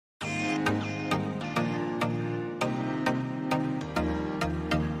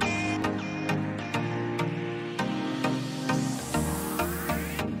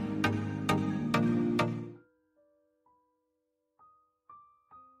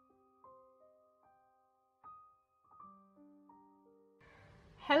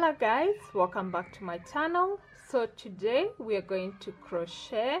Hello guys, welcome back to my channel. So today we are going to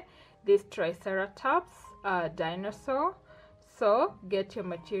crochet this Triceratops dinosaur. So get your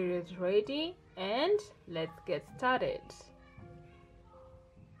materials ready and let's get started.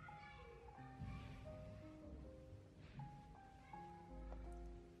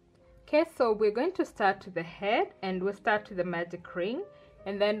 Okay, so we're going to start with the head and we'll start with the magic ring,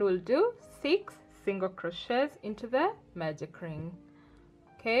 and then we'll do 6 single crochets into the magic ring.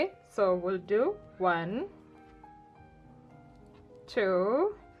 Okay, so we'll do 1,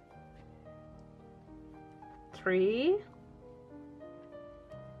 2, 3,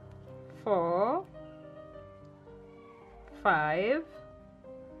 4, 5,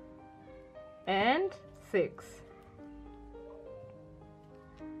 and 6.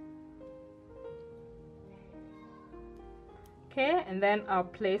 Okay, and then I'll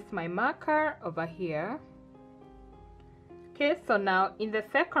place my marker over here. Okay, so now in the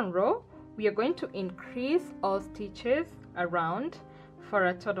second row, we are going to increase all stitches around for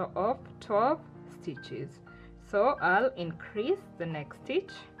a total of 12 stitches. So I'll increase the next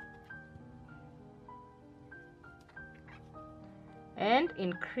stitch and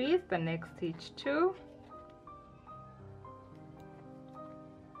increase the next stitch too,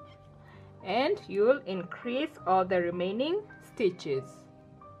 and you'll increase all the remaining stitches.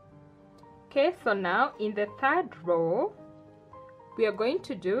 Okay, so now in the third row, we are going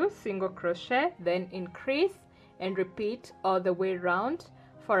to do single crochet, then increase and repeat all the way around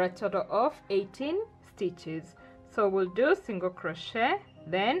for a total of 18 stitches. So we'll do single crochet,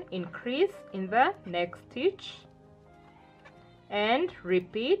 then increase in the next stitch and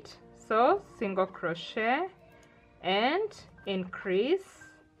repeat. So single crochet and increase,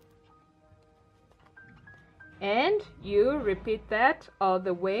 and you repeat that all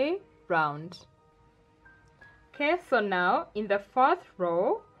the way round. Okay, so now in the fourth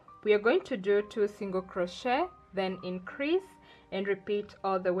row, we are going to do 2 single crochet, then increase and repeat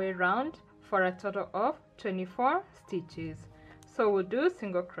all the way around for a total of 24 stitches. So we'll do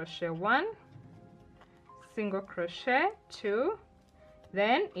single crochet 1, single crochet 2,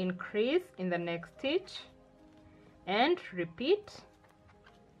 then increase in the next stitch and repeat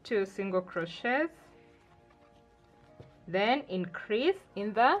 2 single crochets, then increase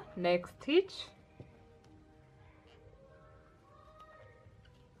in the next stitch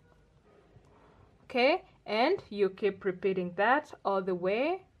okay, and you keep repeating that all the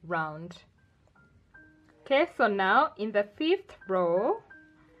way round. Okay, so now in the fifth row,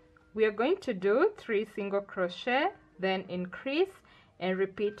 we are going to do 3 single crochet, then increase and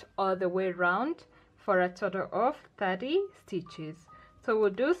repeat all the way round for a total of 30 stitches. So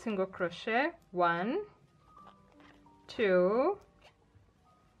we'll do single crochet 1, 2,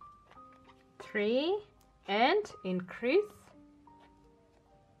 3, and increase,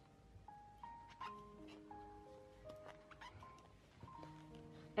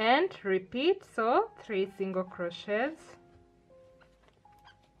 and repeat. So 3 single crochets,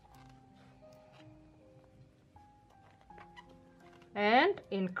 and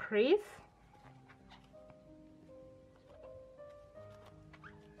increase,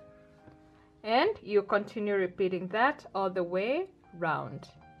 and you continue repeating that all the way round.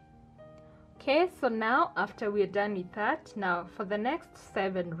 Okay, so now after we're done with that, now for the next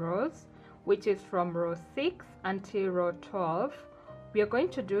 7 rows, which is from row 6 until row 12, we are going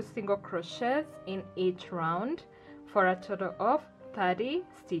to do single crochets in each round for a total of 30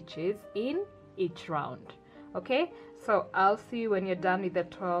 stitches in each round. Okay, so I'll see you when you're done with the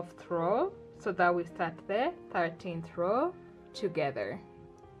 12th row, so that we start the 13th row together.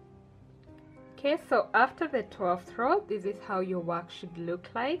 Okay, so after the 12th row, this is how your work should look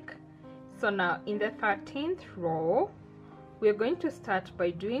like. So now in the 13th row, we're going to start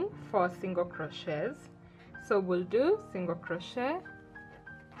by doing 4 single crochets. So we'll do single crochet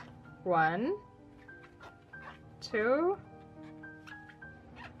 1, 2,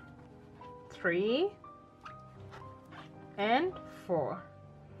 3, and 4.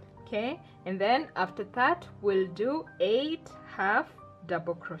 Okay, and then after that we'll do 8 half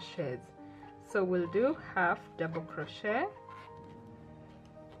double crochets. So we'll do half double crochet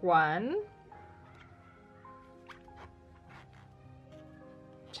 1,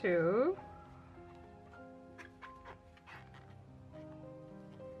 2,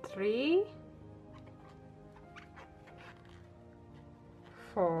 3,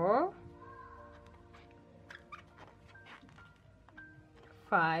 4,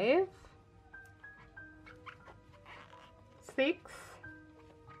 5, 6,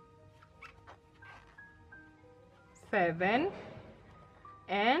 7,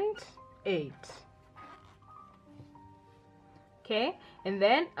 and 8. Okay, And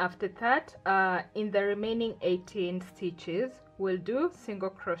then after that, in the remaining 18 stitches, we'll do single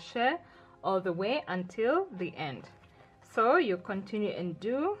crochet all the way until the end. So you continue and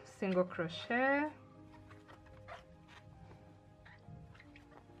do single crochet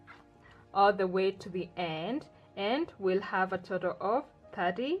all the way to the end, and we'll have a total of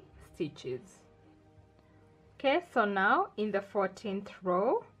 30 stitches. Okay, so now in the 14th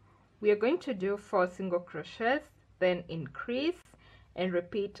row, we are going to do 4 single crochets, then increase and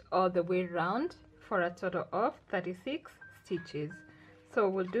repeat all the way around for a total of 36 stitches. So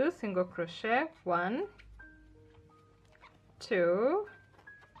we'll do single crochet 1, 2,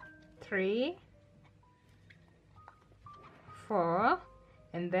 3, 4,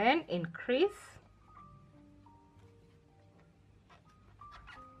 and then increase,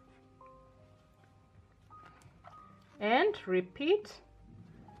 and repeat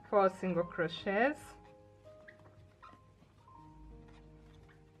 4 single crochets,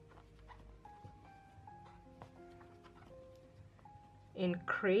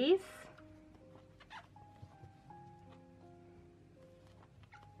 increase,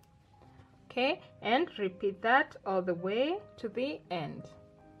 okay, and repeat that all the way to the end.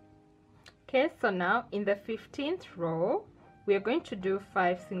 Okay, so now in the 15th row, we are going to do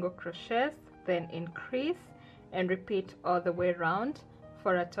 5 single crochets, then increase and repeat all the way around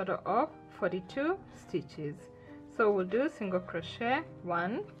for a total of 42 stitches. So we'll do single crochet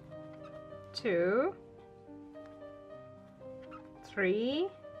 1, 2, 3,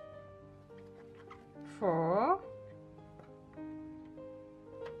 4,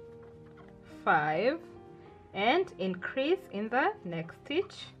 5, and increase in the next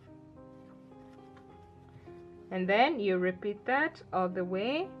stitch, and then you repeat that all the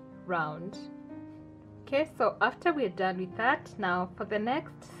way round. Okay, so after we're done with that, now for the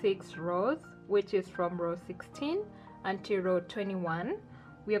next 6 rows, which is from row 16 until row 21,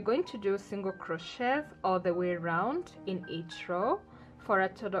 we are going to do single crochets all the way around in each row for a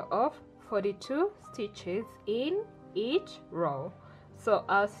total of 42 stitches in each row. So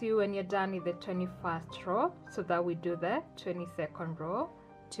I'll see you when you're done with the 21st row, so that we do the 22nd row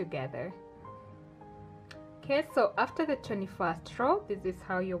together. Okay, so after the 21st row, this is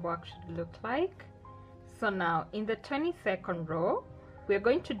how your work should look like. So now in the 22nd row, we're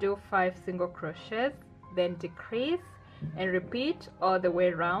going to do 5 single crochets, then decrease and repeat all the way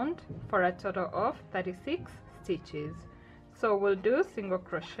around for a total of 36 stitches. So we'll do single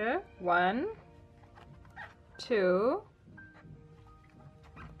crochet 1, 2,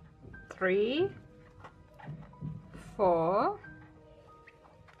 3, 4,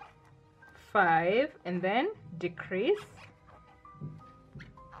 5, and then decrease,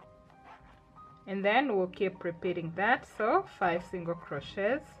 and then we'll keep repeating that. So 5 single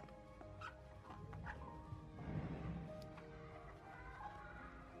crochets,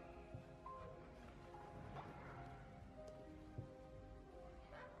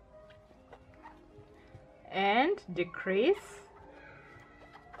 and decrease,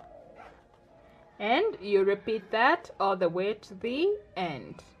 and you repeat that all the way to the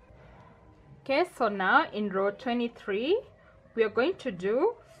end. Okay, so now in row 23, we are going to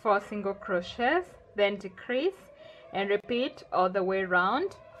do 4 single crochets, then decrease and repeat all the way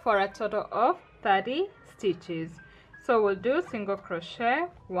around for a total of 30 stitches. So we'll do single crochet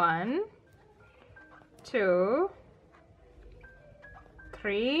 1, 2,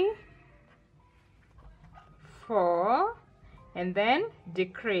 3, 4, and then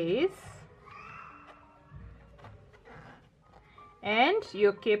decrease, and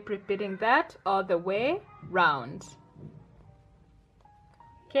you keep repeating that all the way round.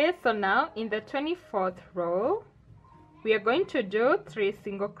 Okay, so now in the 24th row, we are going to do 3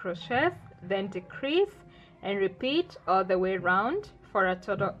 single crochets, then decrease and repeat all the way round for a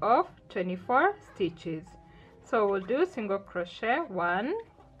total of 24 stitches. So we'll do single crochet 1,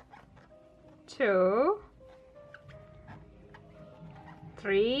 2,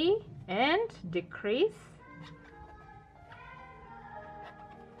 3, and decrease,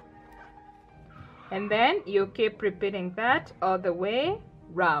 and then you keep repeating that all the way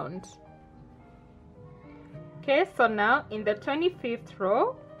round. Okay, so now in the 25th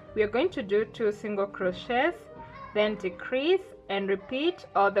row, we are going to do 2 single crochets, then decrease and repeat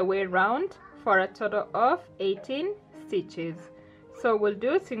all the way round for a total of 18 stitches. So we'll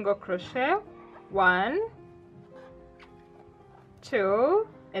do single crochet 1, 2,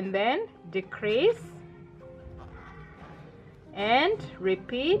 and then decrease and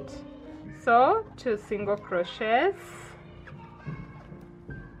repeat. So 2 single crochets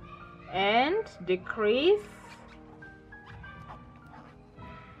and decrease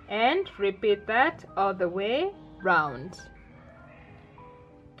and repeat that all the way round.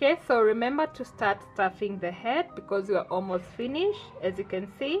 Okay, so remember to start stuffing the head because we are almost finished. As you can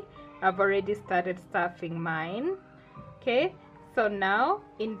see, I've already started stuffing mine. Okay, so now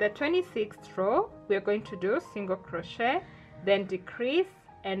in the 26th row we are going to do single crochet, then decrease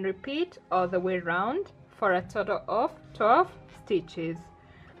and repeat all the way around for a total of 12 stitches.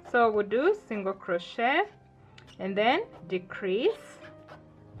 So we'll do single crochet and then decrease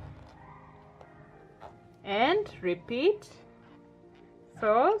and repeat.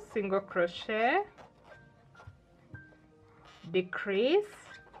 So single crochet, decrease,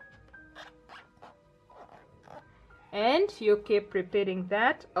 and you keep repeating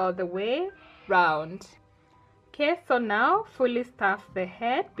that all the way round. Okay, so now fully stuff the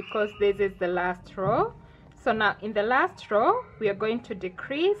head because this is the last row. So now in the last row we are going to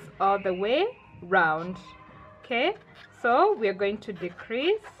decrease all the way round. Okay, so we are going to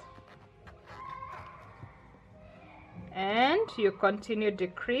decrease and you continue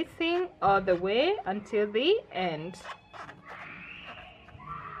decreasing all the way until the end.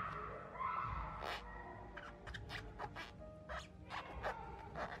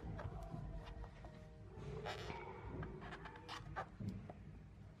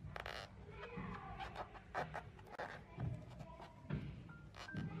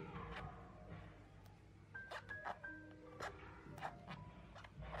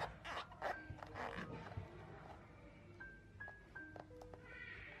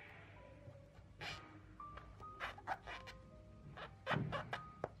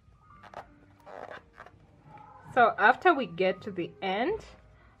 So after we get to the end,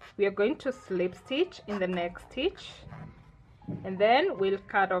 we are going to slip stitch in the next stitch and then we'll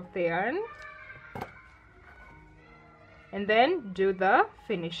cut off the yarn and then do the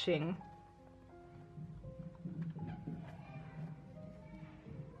finishing.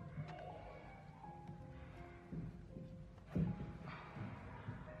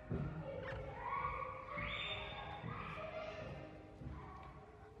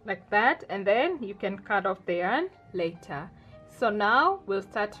 Like that, and then you can cut off the yarn later. So now we'll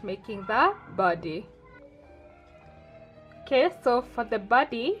start making the body. Okay, so for the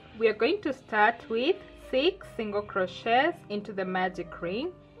body we are going to start with 6 single crochets into the magic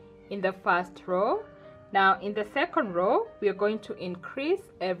ring in the first row. Now in the second row we are going to increase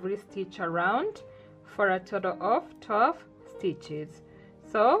every stitch around for a total of 12 stitches.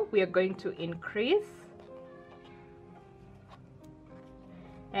 So we are going to increase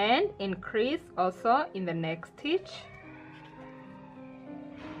and increase also in the next stitch,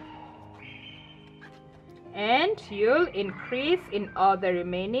 and you'll increase in all the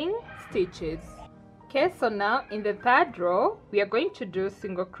remaining stitches. Okay, so now in the third row we are going to do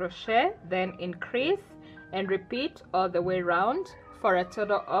single crochet, then increase and repeat all the way around for a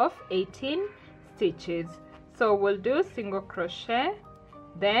total of 18 stitches. So we'll do single crochet,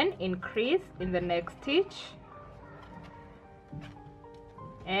 then increase in the next stitch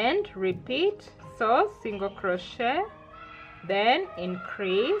and repeat. So single crochet, then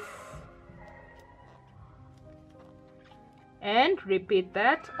increase and repeat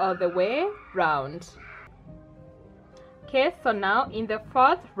that all the way round. Okay, so now in the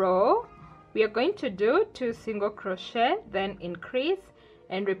fourth row we are going to do 2 single crochet, then increase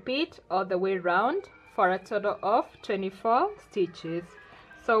and repeat all the way round for a total of 24 stitches.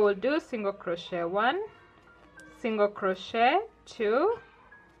 So we'll do single crochet 1, single crochet 2,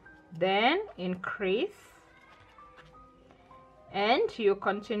 then increase, and you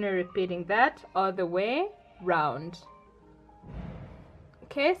continue repeating that all the way round.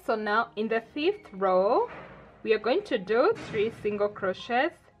 Okay, so now in the fifth row we are going to do 3 single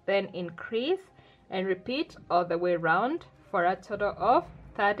crochets, then increase and repeat all the way round for a total of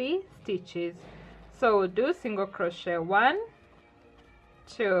 30 stitches. So we'll do single crochet 1,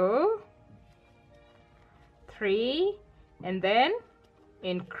 2, 3, and then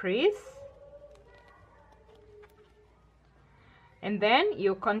increase, and then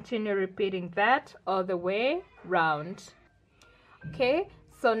you continue repeating that all the way round. Okay,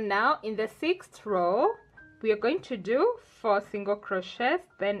 so now in the sixth row we are going to do 4 single crochets,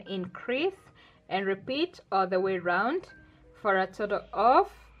 then increase and repeat all the way round for a total of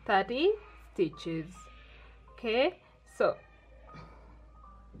 30 stitches. Okay,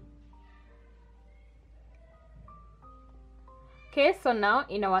 so now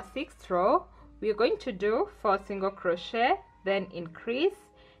in our sixth row we are going to do 4 single crochet, then increase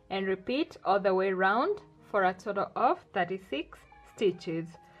and repeat all the way round for a total of 36 stitches.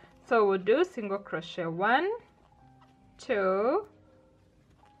 So we'll do single crochet 1, 2,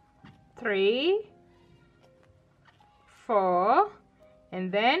 3, 4,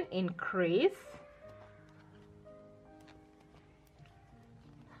 and then increase,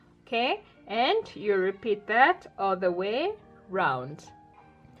 Okay, and you repeat that all the way round.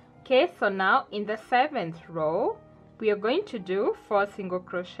 Okay, so now in the 7th row we are going to do 4 single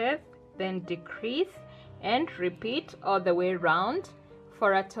crochets, then decrease and repeat all the way round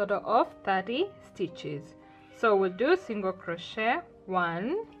for a total of 30 stitches. So we'll do single crochet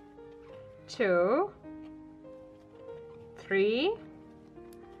 1, 2, 3,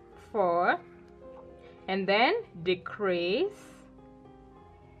 4, and then decrease,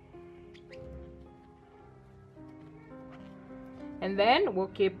 and then we'll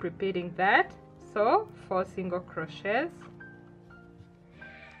keep repeating that. So 4 single crochets,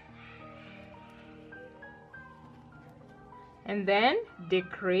 and then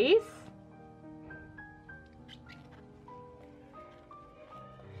decrease,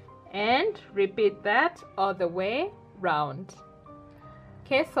 and repeat that all the way round.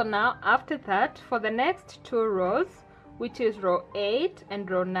 Okay, so now after that, for the next 2 rows, which is row 8 and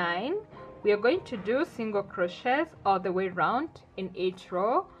row 9, we are going to do single crochets all the way round in each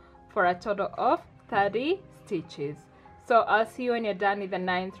row for a total of 30 stitches. So I'll see you when you're done with the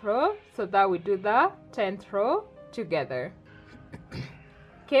 9th row, so that we do the 10th row together.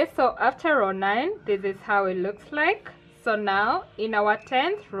 Okay, so after row 9, this is how it looks like. So now in our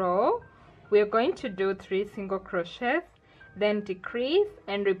 10th row, we're going to do 3 single crochets, then decrease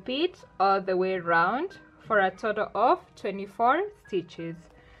and repeat all the way around for a total of 24 stitches.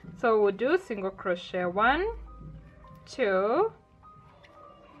 So we'll do single crochet 1, 2,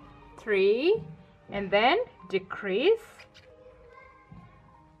 3, and then decrease,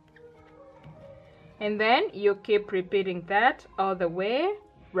 and then you keep repeating that all the way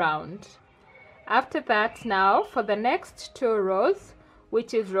round. After that, now for the next 2 rows,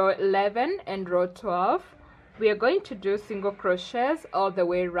 which is row 11 and row 12, we are going to do single crochets all the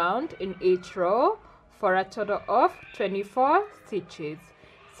way around in each row for a total of 24 stitches.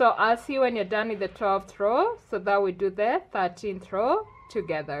 So I'll see you when you're done with the 12th row, so that we do the 13th row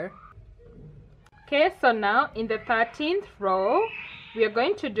together. Okay, so now in the 13th row, we are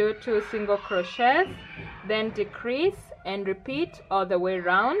going to do 2 single crochets, then decrease and repeat all the way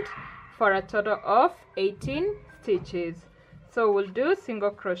around for a total of 18 stitches. So we'll do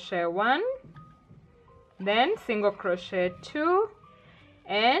single crochet 1, then single crochet 2,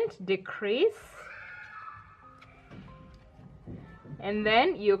 and decrease, and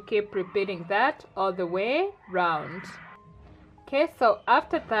then you keep repeating that all the way round. Okay, so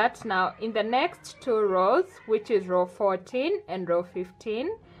after that, now in the next 2 rows, which is row 14 and row 15,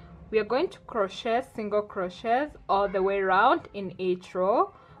 we are going to crochet single crochets all the way around in each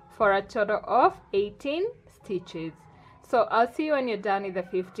row for a total of 18 stitches. So I'll see you when you're done with the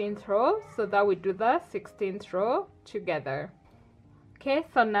 15th row, so that we do the 16th row together. Okay,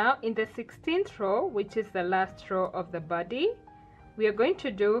 so now in the 16th row, which is the last row of the body, we are going to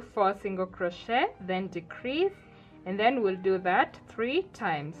do 4 single crochet, then decrease, and then we'll do that 3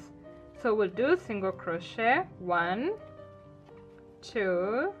 times. So we'll do single crochet 1,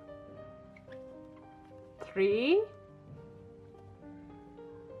 2, 3,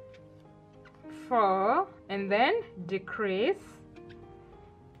 4, and then decrease,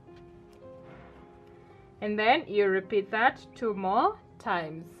 and then you repeat that 2 more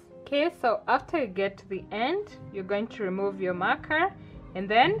times. Okay, so after you get to the end, you're going to remove your marker and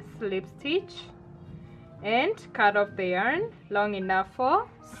then slip stitch and cut off the yarn long enough for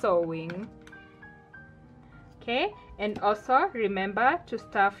sewing. Okay, and also remember to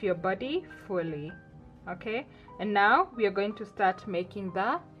stuff your body fully. Okay, and now we are going to start making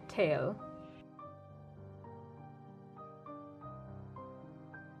the tail.